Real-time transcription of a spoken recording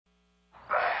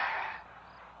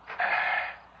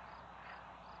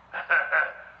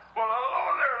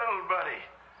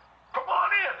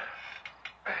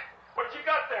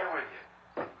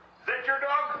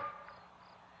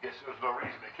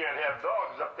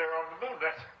there on the moon.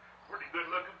 That's pretty good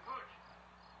looking food.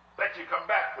 Bet you come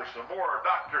back for some more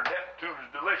Dr. Neptune's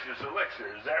delicious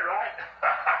elixir. Is that right?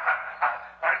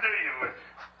 I knew you would.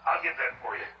 I'll get that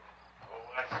for you.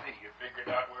 Oh, I see. You figured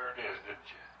out where it is, didn't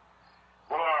you?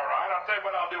 Well, all right. I'll tell you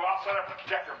what I'll do. I'll set up the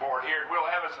checkerboard here, and we'll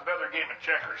have us another game of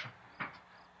checkers.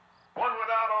 One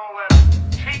without all that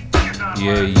cheating.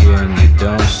 Yeah, and you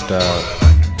don't stop.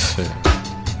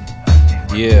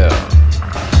 Yeah.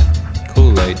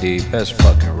 Kool A.D, best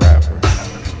fucking rapper.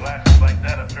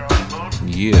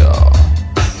 Yeah.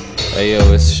 Hey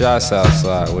yo, it's shots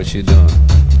outside. What you doing?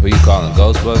 Who you calling,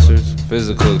 Ghostbusters?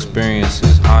 Physical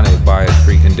experiences haunted by its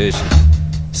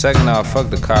preconditions. Second off, fuck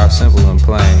the cops, simple and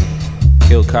plain.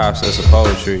 Kill cops, that's a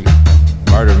poetry.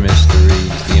 Murder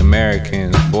mysteries, the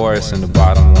Americans, Boris in the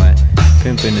bottom line.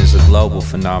 Pimping is a global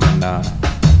phenomenon.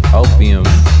 Opium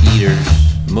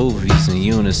eaters, movies in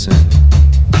unison.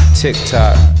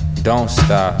 TikTok, don't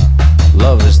stop.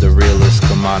 Love is the realest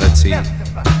commodity.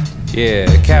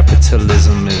 Yeah,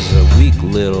 capitalism is a weak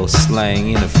little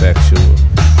slang, ineffectual.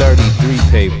 33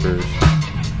 papers,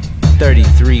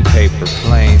 33 paper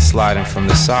planes sliding from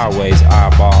the sideways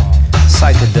eyeball.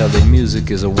 Psychedelic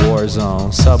music is a war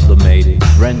zone, sublimated,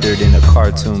 rendered in a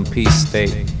cartoon piece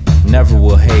state. Never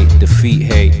will hate, defeat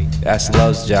hate, that's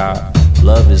love's job.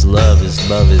 Love is love, is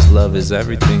love, is love, is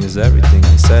everything,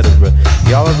 etc. Bro.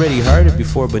 Y'all already heard it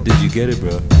before, but did you get it,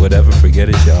 bro? Whatever, forget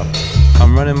it, y'all.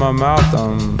 I'm running my mouth,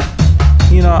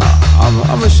 you know,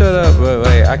 I'm gonna shut up, but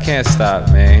wait, I can't stop,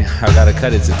 man. I gotta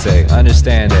cut it to take.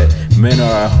 Understand that men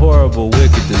are a horrible,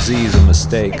 wicked disease, a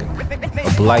mistake,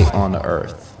 a blight on the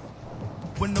earth.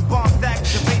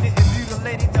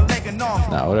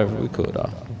 Nah, whatever, we cool,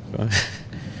 dog.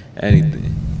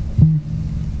 Anything.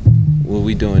 What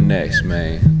we doing next,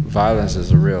 man? Violence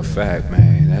is a real fact,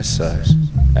 man. That sucks.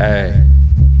 Hey,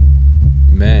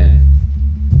 men,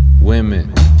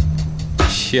 women,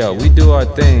 yo, we do our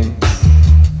thing.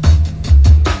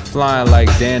 Flying like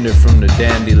dander from the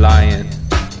dandelion.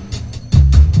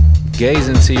 Gaze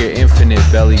into your infinite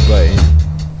belly button.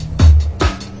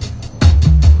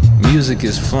 Music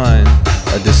is fun,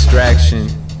 a distraction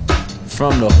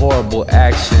from the horrible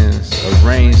actions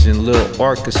arranged in little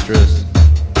orchestras.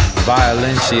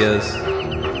 Violencias,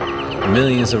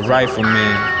 millions of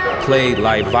riflemen played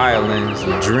like violins.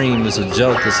 The dream is a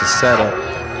joke, it's a setup.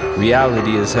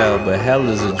 Reality is hell, but hell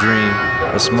is a dream,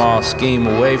 a small scheme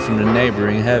away from the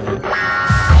neighboring heaven.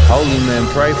 Holy men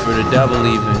pray for the devil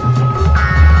even.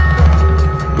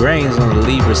 Brains on the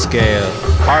Libra scale,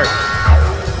 heart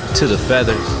to the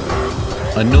feathers.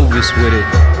 Anubis with it.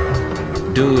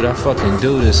 Dude, I fucking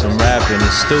do this, I'm rapping,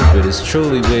 it's stupid, it's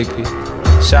truly wicked.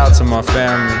 Shout to my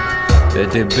family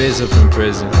that did biz up in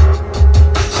prison.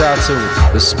 Shout to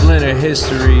the splinter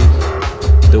history.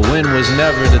 The win was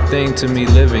never the thing to me,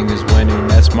 living is winning,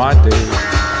 that's my thing.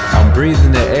 I'm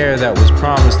breathing the air that was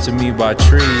promised to me by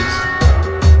trees.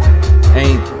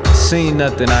 Ain't seen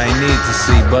nothing I ain't need to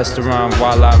see. Busta Rhymes,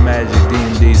 Voila Magic,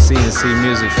 D&D, CNC,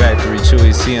 Music Factory,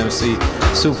 Chewy, CMC.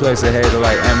 Suplex a hater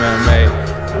like MMA.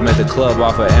 I'm at the club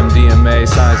off of MDMA.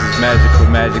 Science is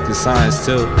magical, magic is science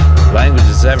too. Language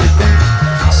is everything.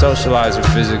 Socializer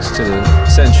physics to the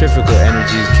centrifugal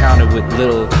energies counted with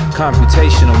little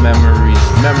computational memories.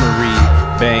 Memory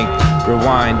bank,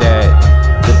 rewind that.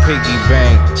 The piggy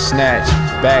bank, snatch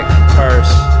back the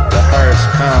purse. The hearse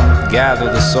come, gather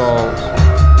the souls.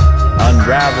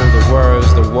 Unravel the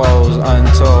words, the woes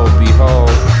untold.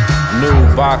 Behold,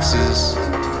 new boxes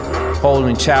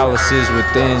holding chalices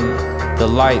within the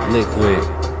light liquid.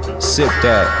 Sip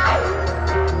that.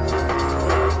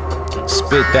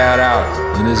 Spit that out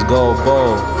in this gold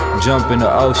bowl. Jump in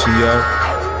the ocean, yo.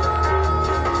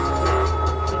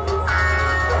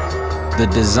 The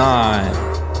design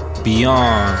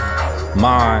beyond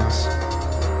minds,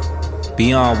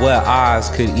 beyond what eyes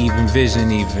could even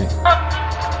vision even.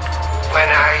 When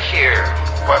I hear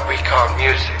what we call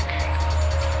music,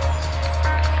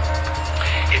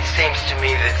 it seems to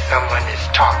me that someone is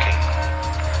talking,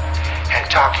 and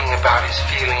talking about his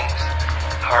feelings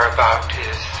or about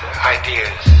his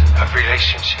ideas of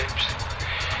relationships.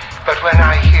 But when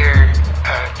I hear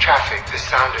traffic, the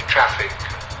sound of traffic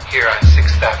here on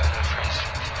 6th Avenue, for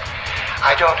instance,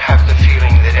 I don't have the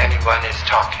feeling that anyone is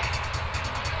talking.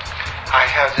 I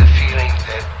have the feeling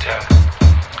that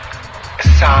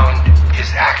sound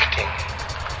is acting.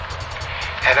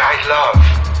 And I love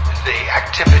the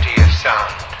activity of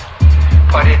sound.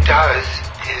 What it does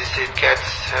is it gets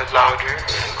louder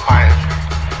and quieter,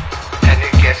 and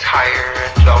it gets higher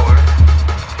and lower,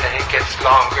 and it gets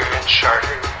longer and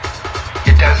shorter.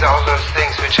 It does all those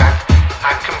things which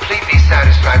I'm completely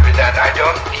satisfied with that. I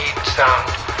don't need sound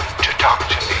to talk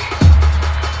to me.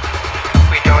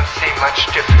 much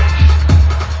difference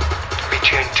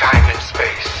between time and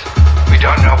space. We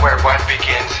don't know where one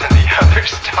begins and the other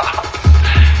stops.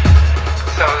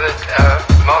 So that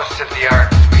most of the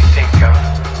arts we think of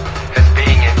as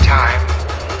being in time,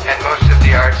 and most of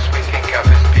the arts we think of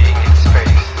as being in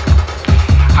space.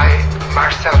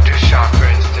 Marcel Duchamp,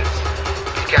 for instance,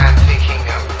 began thinking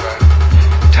of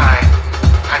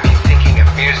thinking of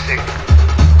music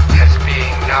as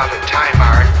being not a time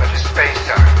art, but a space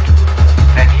art.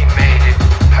 And he made it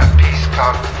a piece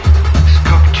called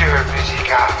Sculpture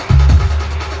Musicale,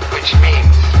 which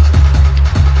means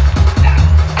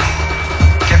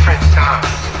different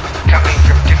sounds coming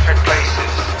from different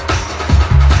places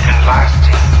and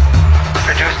lasting,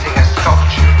 producing a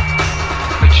sculpture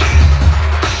which is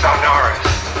sonorous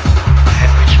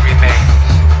and which remains.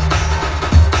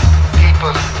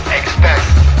 People expect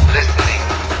listening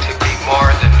to be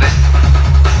more than listening,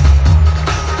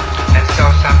 and so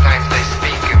sometimes they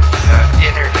speak of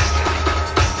inner listening,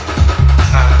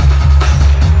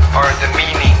 or the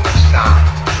meaning of sound.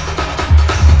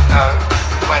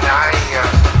 When I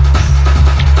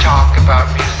talk about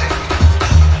music,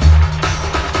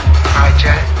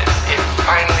 it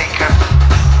finally comes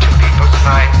to people's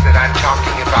minds that I'm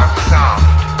talking about sound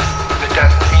that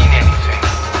doesn't mean anything.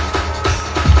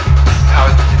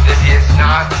 That is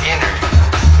not inner,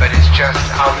 but is just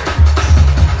outer.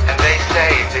 And they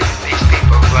say, these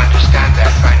people who understand that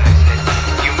finally say,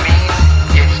 you mean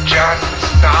it's just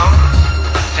sound?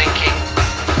 Thinking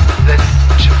that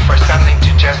for something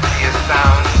to just be a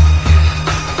sound is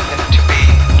to be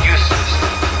useless.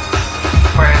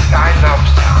 Whereas I love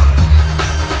sounds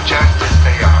just as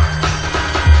they are.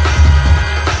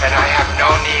 And I have no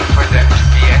need for them to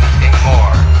be anything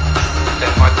more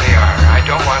than what they are. I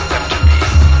don't want them to be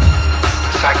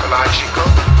psychological.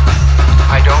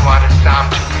 I don't want a sound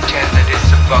to pretend that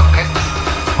it's a bucket,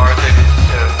 or that it's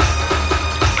a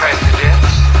president,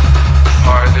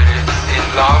 or that it's in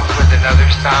love with another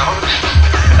sound.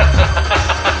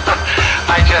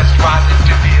 I just want it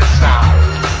to be a sound.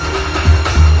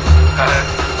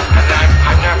 And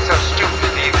I'm not so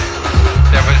stupid either.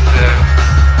 There was a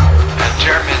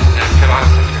German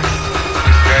philosopher who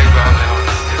is very well known,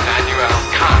 Immanuel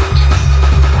Kant,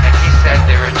 and he said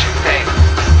there are two things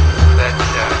that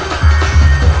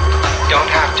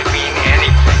don't have to mean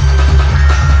anything.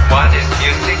 One is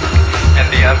music, and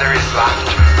the other is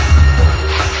laughter.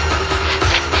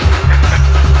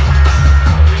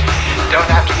 Don't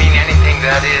have to mean anything,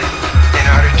 that is, in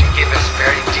order to give us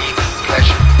very deep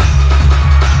pleasure.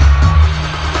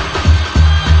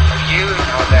 You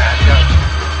know that, don't you?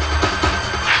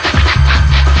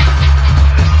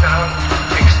 The sound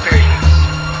experience,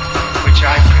 which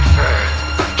I prefer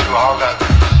to all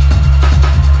others,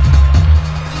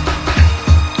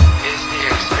 is the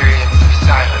experience of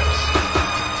silence.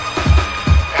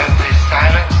 And the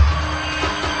silence,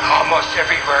 almost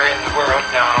everywhere in the world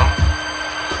now,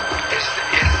 is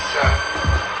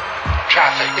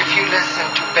traffic. If you listen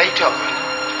to Beethoven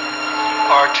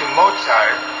or to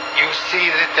Mozart, you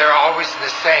see that they're always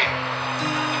the same.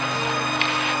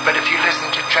 But if you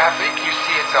listen to traffic, you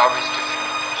see it's always different.